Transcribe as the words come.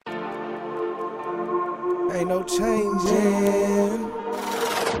Ain't no changing.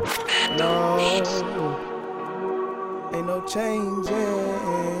 No. Ain't no changing.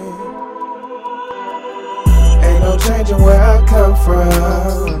 Ain't no changing where I come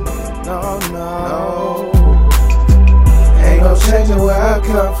from. No, no. Ain't no changing where I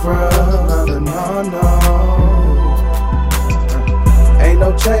come from. No, no. Ain't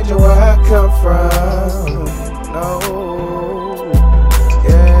no changing where I come from. No.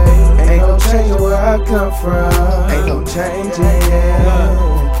 Yeah. Ain't no changing where I come from. Ain't no changing. Yeah.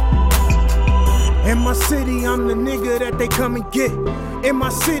 In my city, I'm the nigga that they come and get. In my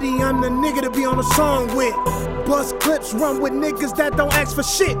city, I'm the nigga to be on a song with. Bust clips, run with niggas that don't ask for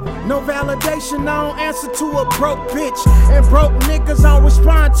shit. No validation, I don't answer to a broke bitch. And broke niggas I don't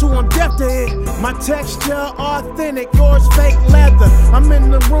respond to, I'm deaf to it. My texture authentic, yours fake leather. I'm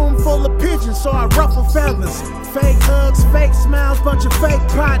in the room full of pigeons, so I ruffle feathers. Fake hugs, fake smiles, bunch of fake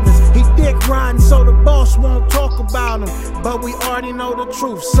partners. He dick riding, so the boss won't talk about him. But we already know the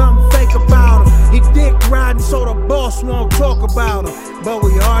truth, something fake about him. He dick riding, so the boss won't talk about him. But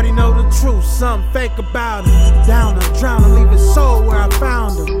we already know the truth, something fake about him. Down and drowning, leave his soul where I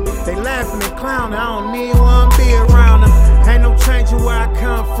found him. They laughing and clowning, I don't need one be around him. Ain't no changing where I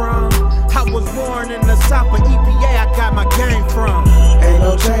come from. I was born in the South, but EPA I got my game from. Ain't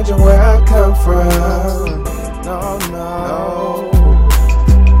no changing where I come from. No, no.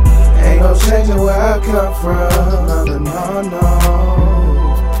 Ain't no changing where I come from. No, no.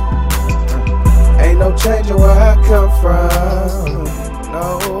 Ain't no changing where I come from.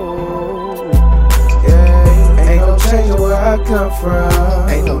 No. Yeah. Ain't no changing where I come from.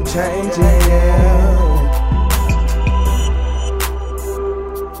 Ain't no changing. Yeah.